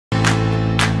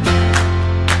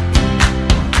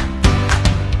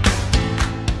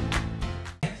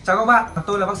Chào các bạn,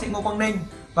 tôi là bác sĩ Dr Ninh.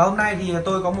 Và hôm nay thì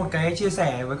tôi có một cái chia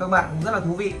sẻ với các bạn rất là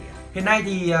thú vị. Hiện nay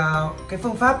thì cái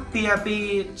phương pháp PRP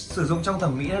sử dụng trong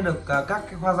thẩm mỹ đã được các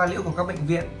cái khoa da liễu của các bệnh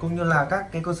viện cũng như là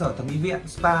các cái cơ sở thẩm mỹ viện,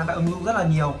 spa đã ứng dụng rất là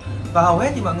nhiều. Và hầu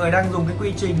hết thì mọi người đang dùng cái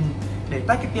quy trình để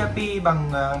tách cái PRP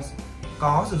bằng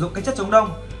có sử dụng cái chất chống đông.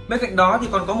 Bên cạnh đó thì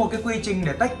còn có một cái quy trình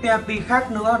để tách PRP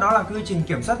khác nữa, đó là quy trình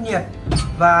kiểm soát nhiệt.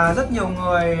 Và rất nhiều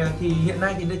người thì hiện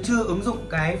nay thì chưa ứng dụng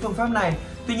cái phương pháp này.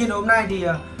 Tuy nhiên hôm nay thì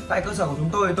tại cơ sở của chúng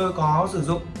tôi có sử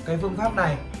dụng cái phương pháp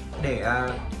này để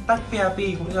tách PRP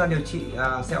cũng như là điều trị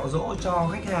sẹo rỗ cho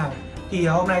khách hàng. Thì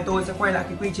hôm nay tôi sẽ quay lại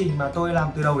cái quy trình mà tôi làm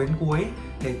từ đầu đến cuối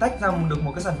để tách ra được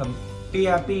một cái sản phẩm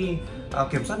PRP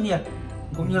kiểm soát nhiệt,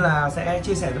 cũng như là sẽ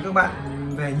chia sẻ với các bạn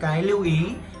về những cái lưu ý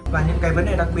và những cái vấn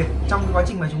đề đặc biệt trong cái quá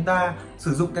trình mà chúng ta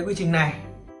sử dụng cái quy trình này.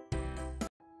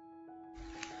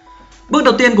 Bước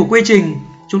đầu tiên của quy trình,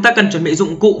 chúng ta cần chuẩn bị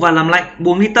dụng cụ và làm lạnh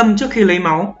buồng ly tâm trước khi lấy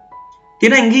máu.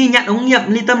 Tiến hành ghi nhận ống nghiệm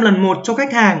ly tâm lần 1 cho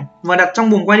khách hàng và đặt trong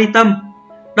buồng quay ly tâm.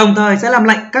 Đồng thời sẽ làm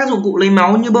lạnh các dụng cụ lấy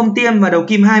máu như bơm tiêm và đầu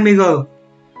kim 20G.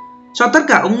 Cho tất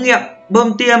cả ống nghiệm,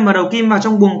 bơm tiêm và đầu kim vào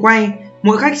trong buồng quay,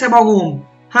 mỗi khách sẽ bao gồm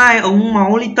 2 ống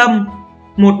máu ly tâm,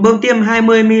 1 bơm tiêm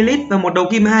 20ml và 1 đầu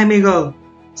kim 20G.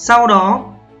 Sau đó,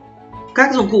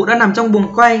 các dụng cụ đã nằm trong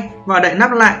buồng quay và đậy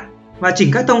nắp lại và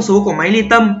chỉnh các thông số của máy ly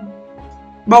tâm,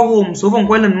 bao gồm số vòng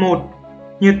quay lần 1,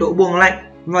 nhiệt độ buồng lạnh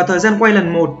và thời gian quay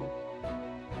lần 1.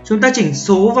 Chúng ta chỉnh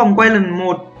số vòng quay lần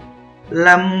 1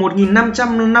 là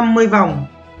 1550 vòng,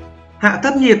 hạ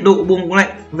thấp nhiệt độ buồng lạnh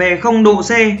về 0 độ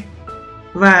C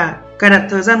và cài đặt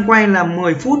thời gian quay là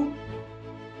 10 phút.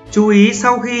 Chú ý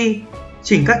sau khi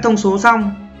chỉnh các thông số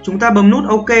xong, chúng ta bấm nút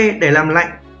OK để làm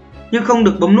lạnh, nhưng không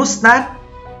được bấm nút Start.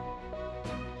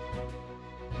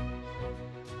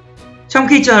 Trong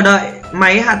khi chờ đợi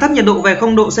máy hạ thấp nhiệt độ về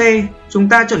 0 độ C, chúng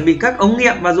ta chuẩn bị các ống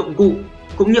nghiệm và dụng cụ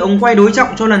cũng như ống quay đối trọng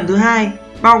cho lần thứ hai,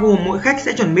 bao gồm mỗi khách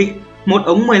sẽ chuẩn bị một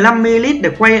ống 15ml để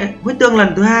quay huyết tương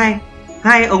lần thứ hai,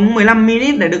 2 ống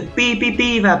 15ml để đựng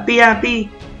PPP và PRP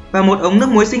và một ống nước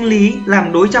muối sinh lý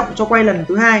làm đối trọng cho quay lần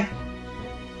thứ hai.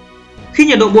 Khi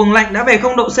nhiệt độ buồng lạnh đã về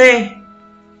 0 độ C,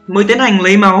 mới tiến hành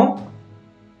lấy máu.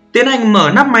 Tiến hành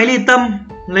mở nắp máy ly tâm,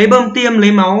 lấy bơm tiêm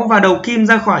lấy máu và đầu kim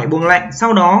ra khỏi buồng lạnh,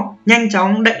 sau đó nhanh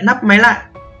chóng đậy nắp máy lại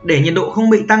để nhiệt độ không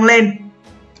bị tăng lên.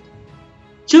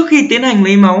 Trước khi tiến hành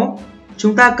lấy máu,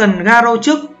 chúng ta cần garo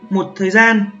trước một thời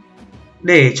gian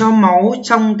để cho máu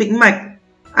trong tĩnh mạch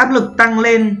áp lực tăng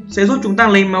lên sẽ giúp chúng ta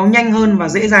lấy máu nhanh hơn và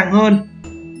dễ dàng hơn.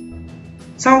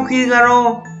 Sau khi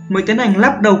garo, mới tiến hành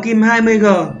lắp đầu kim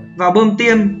 20G vào bơm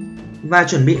tiêm và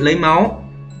chuẩn bị lấy máu.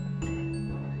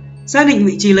 Xác định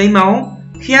vị trí lấy máu.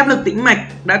 Khi áp lực tĩnh mạch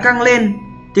đã căng lên,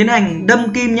 tiến hành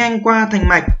đâm kim nhanh qua thành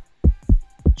mạch.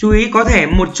 Chú ý có thể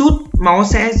một chút máu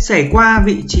sẽ chảy qua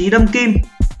vị trí đâm kim.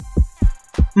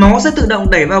 Máu sẽ tự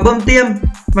động đẩy vào bơm tiêm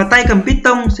và tay cầm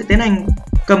piston sẽ tiến hành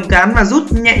cầm cán và rút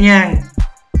nhẹ nhàng.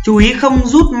 Chú ý không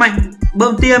rút mạnh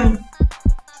bơm tiêm.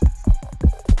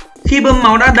 Khi bơm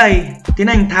máu đã đầy, tiến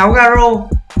hành tháo garo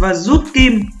và rút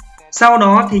kim. Sau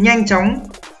đó thì nhanh chóng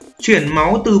chuyển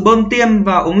máu từ bơm tiêm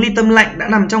vào ống ly tâm lạnh đã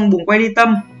nằm trong buồng quay ly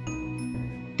tâm.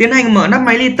 Tiến hành mở nắp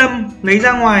máy ly tâm, lấy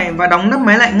ra ngoài và đóng nắp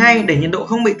máy lại ngay để nhiệt độ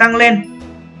không bị tăng lên.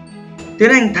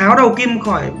 Tiến hành tháo đầu kim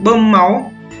khỏi bơm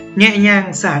máu, nhẹ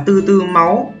nhàng xả từ từ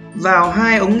máu vào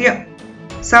 2 ống nghiệm,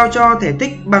 sao cho thể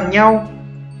tích bằng nhau.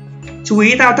 Chú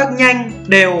ý thao tác nhanh,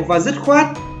 đều và dứt khoát,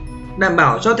 đảm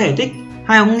bảo cho thể tích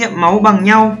 2 ống nghiệm máu bằng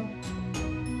nhau.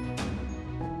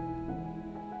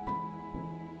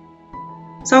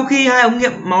 Sau khi 2 ống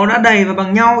nghiệm máu đã đầy và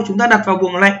bằng nhau, chúng ta đặt vào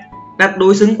buồng lạnh, đặt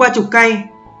đối xứng qua trục cây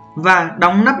và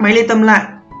đóng nắp máy ly tâm lại.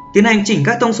 Tiến hành chỉnh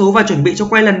các thông số và chuẩn bị cho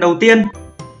quay lần đầu tiên.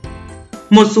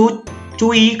 Một số chú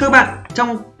ý các bạn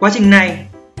trong quá trình này.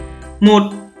 1.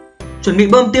 Chuẩn bị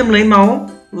bơm tiêm lấy máu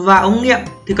và ống nghiệm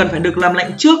thì cần phải được làm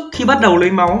lạnh trước khi bắt đầu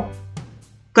lấy máu.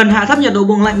 Cần hạ thấp nhiệt độ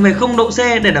buồng lạnh về 0 độ C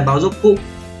để đảm bảo dụng cụ.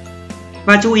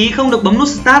 Và chú ý không được bấm nút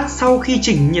Start sau khi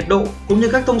chỉnh nhiệt độ cũng như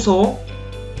các thông số.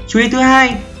 Chú ý thứ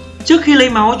hai, trước khi lấy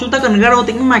máu chúng ta cần garo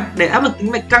tĩnh mạch để áp lực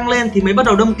tĩnh mạch căng lên thì mới bắt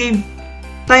đầu đâm kim.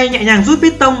 Tay nhẹ nhàng rút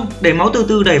piston để máu từ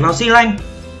từ đẩy vào xi lanh.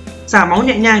 Xả máu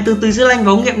nhẹ nhàng từ từ xi lanh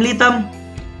vào ống nghiệm ly tâm.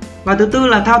 Và thứ tư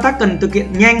là thao tác cần thực hiện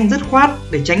nhanh dứt khoát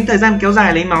để tránh thời gian kéo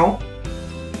dài lấy máu.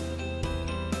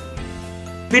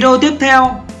 Video tiếp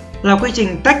theo là quy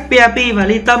trình tách PRP và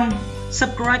ly tâm.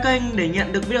 Subscribe kênh để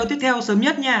nhận được video tiếp theo sớm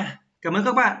nhất nha. Cảm ơn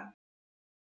các bạn.